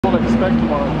people expect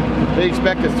tomorrow? They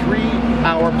expect a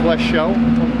 3-hour plus show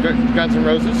from Guns N'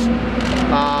 Roses.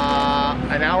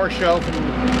 An hour show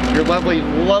from your lovely,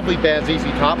 lovely band ZZ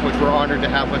Top, which we're honored to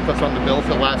have with us on the bill for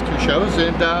the last 2 shows,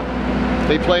 and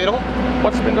they play it all.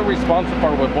 What's been the response so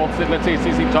far with both, let's say,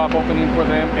 ZZ Top opening for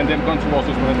them and then Guns N'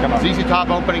 Roses when it comes out? ZZ Top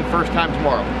opening first time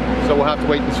tomorrow, so we'll have to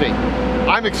wait and see.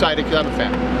 I'm excited because I'm a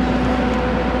fan.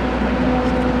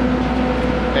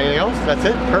 Anything else? That's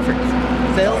it? Perfect.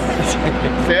 Sales?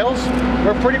 Sales?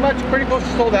 We're pretty close to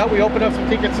sold out. We opened up some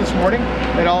tickets this morning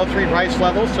at all 3 price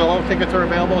levels, so all tickets are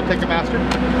available at Ticketmaster.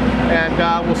 And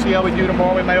we'll see how we do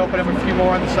tomorrow. We might open up a few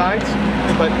more on the sides,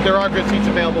 but there are good seats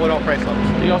available at all price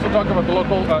levels. You also talk about the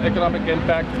local economic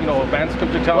impact, you know, bands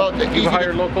come to town. Well,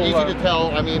 easy to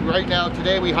tell. I mean, right now,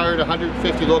 today we hired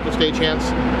 150 local stagehands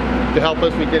to help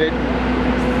us. We did it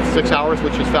 6 hours,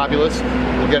 which is fabulous.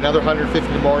 We'll get another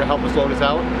 150 more to help us load us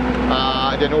out.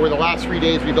 Then over the last 3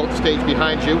 days, we built the stage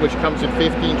behind you, which comes in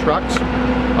 15 trucks.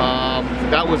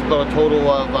 That was about a total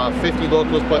of 50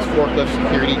 locals plus forklift,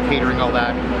 security, catering, all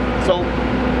that. So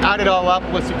add it all up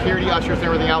with security, ushers, and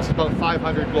everything else, about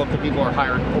 500 local people are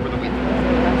hired over the week.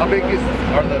 How big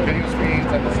are the video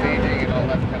screens and the staging and all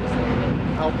that kind of stuff?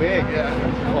 How big?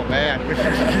 Yeah. Oh man.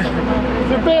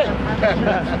 They're big.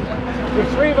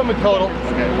 There's 3 of them in total.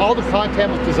 All the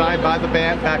content was designed by the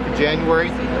band back in January.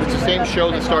 It's the same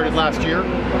show that started last year.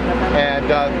 And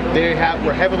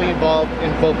we're heavily involved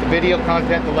in both the video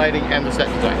content, the lighting, and the set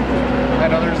design. I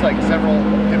know there's like several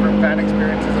different fan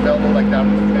experiences available like down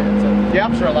in the pit. So yeah,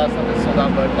 I'm sure a lot of stuff is sold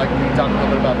out, but like can you talk a little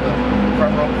bit about the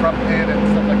front row, front pit and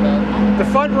stuff like that? The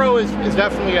front row is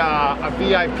definitely a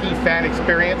VIP fan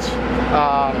experience.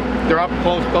 They're up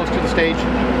close to the stage.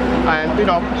 And you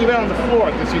know, even on the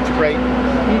floor, the seats are great.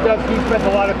 He spends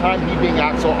a lot of time, he being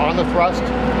Axl, on the thrust.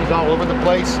 He's all over the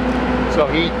place, so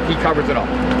he covers it all.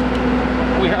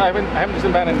 I haven't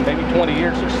listened to band in maybe 20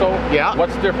 years or so. Yeah.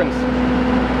 What's the difference?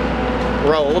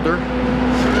 We're all older.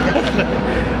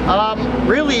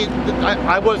 Really,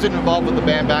 I wasn't involved with the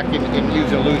band back in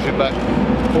Use Illusion, but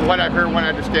from what I heard, what I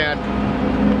understand,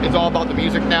 it's all about the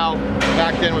music now.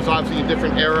 Back then was obviously a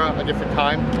different era, a different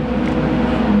time.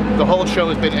 The whole show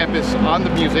has been emphasis on the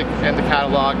music and the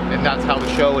catalog, and that's how the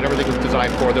show and everything was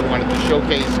designed for. They wanted to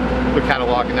showcase the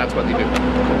catalog, and that's what they do.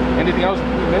 Anything else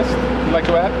we missed you'd like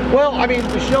to add? Well, I mean,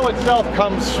 the show itself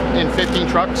comes in 15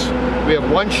 trucks. We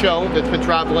have 1 show that's been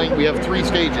traveling. We have 3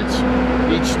 stages.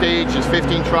 Each stage is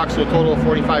 15 trucks, so a total of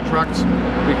 45 trucks.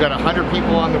 We've got 100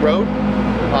 people on the road.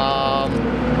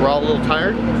 We're all a little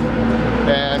tired.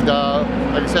 And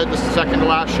like I said, this is the second to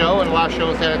last show, and the last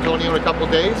show in San Antonio in a couple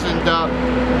of days, and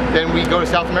then we go to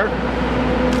South America.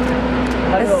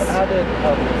 How did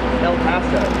El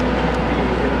Paso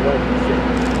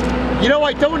be? You know,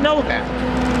 I don't know that,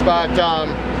 but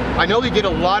I know they did a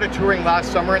lot of touring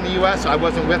last summer in the U.S. I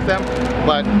wasn't with them,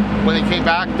 but when they came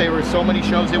back, there were so many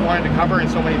shows they wanted to cover in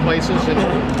so many places, and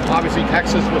obviously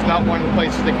Texas was not one of the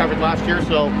places they covered last year,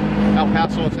 so El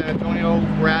Paso and San Antonio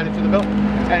were added to the bill.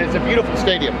 And it's a beautiful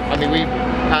stadium. I mean, we've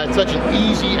had such an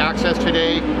easy access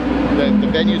today. The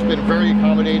venue's been very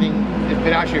accommodating. It's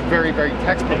been actually a very, very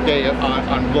textbook day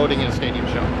on loading in a stadium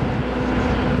show.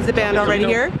 Is the band already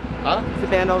here? Huh? Is the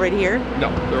band already here? No.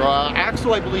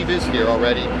 Axl, I believe, is here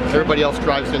already. Everybody else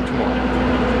drives in tomorrow.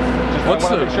 I want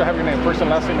to make sure I have your name, first and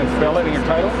last name, and spell it in your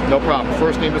title. No problem.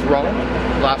 First name is Rowan.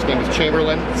 Last name is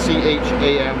Chamberlain, Chamberlain.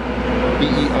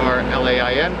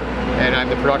 And I'm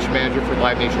the production manager for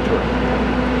Live Nation Tour.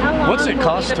 How long What's it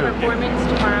cost will be the performance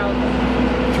tomorrow?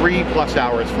 3+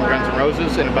 hours from Guns N'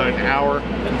 Roses and about an hour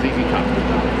from ZZ Top.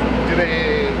 Do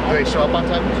they show up on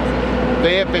time?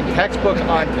 They have been textbook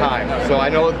on time. So I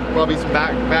know probably some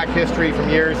back history from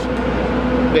years.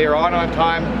 They are on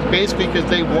time basically because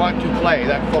they want to play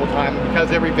that full time.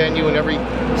 Because every venue and every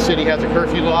city has a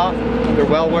curfew law, they're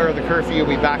well aware of the curfew.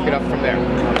 We back it up from there.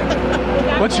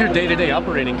 What's your day-to-day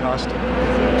operating cost?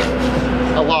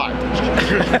 A lot.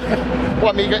 Well,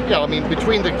 I mean,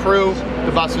 between the crew,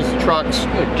 the buses, the trucks,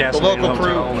 the local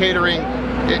crew, catering,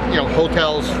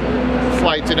 hotels,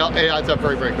 flights, it adds up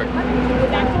very, very quickly.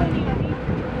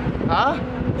 Huh?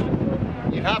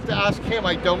 You have to ask him.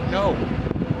 I don't know.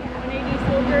 180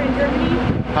 soldier in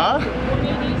Germany? Huh?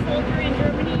 180 soldier in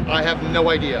Germany? I have no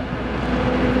idea.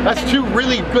 That's 2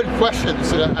 really good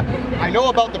questions. I know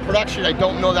about the production. I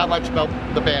don't know that much about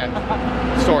the band.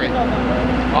 Sorry,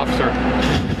 officer.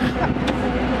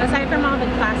 Aside from all the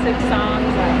classic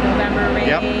songs like November Rain,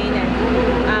 yep.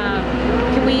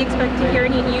 And can we expect to hear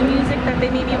any new music that they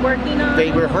may be working on?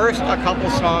 They rehearsed a couple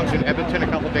songs in Edmonton a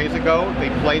couple days ago. They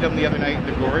played them the other night in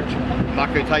the Gorge. I'm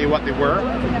not going to tell you what they were,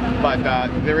 but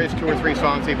there is 2 or 3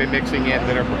 songs they've been mixing in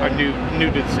that are new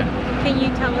to the set. Can you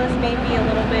tell us maybe a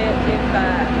little bit if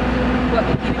what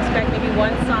we can expect? Maybe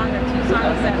one song or two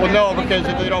songs that. Well, no, because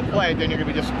if they don't play, then you're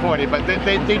gonna be disappointed. But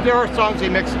there are songs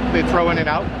they throw in and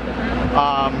out.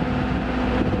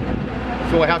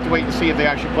 So we'll have to wait and see if they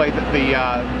actually play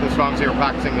the songs they were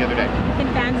practicing the other day.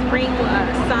 Can fans bring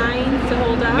signs to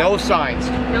hold up? No signs.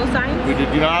 No signs? We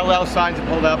do not allow signs to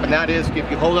hold up, and that is if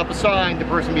you hold up a sign, the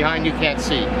person behind you can't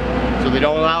see. So they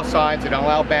don't allow signs, they don't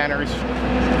allow banners,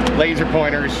 laser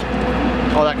pointers,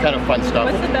 all that kind of fun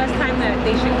stuff. What's the best time that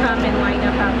they should come and line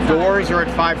up outside? Doors are at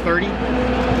 5:30.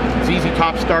 ZZ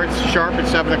Top starts sharp at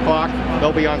 7 o'clock.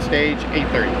 They'll be on stage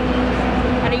 8:30.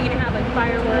 And are you going to have like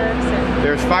fireworks?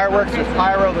 There's fireworks, there's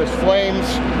pyro, there's flames.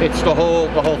 It's the whole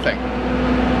thing.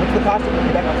 What's the cost of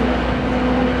putting that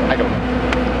on? I don't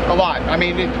know. A lot. I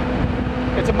mean,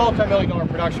 it's a multi-million-dollar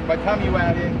production. By the time you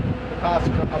add in the cost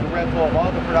of the rental of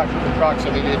all the production of the trucks, I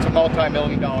mean, it's a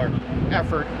multi-million-dollar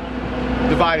effort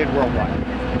divided worldwide.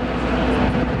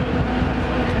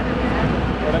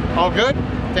 All good?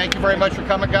 Thank you very much for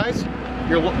coming, guys.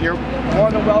 You're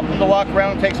more than welcome to walk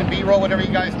around, take some B-roll, whatever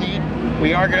you guys need.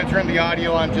 We are going to turn the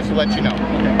audio on just to let you know.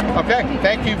 Okay?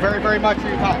 Thank you very, very much for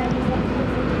your time.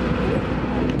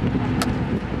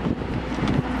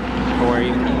 How are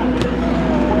you?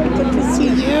 Good to see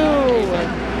you.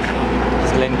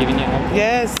 Is Glenn giving you a hug?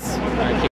 Yes.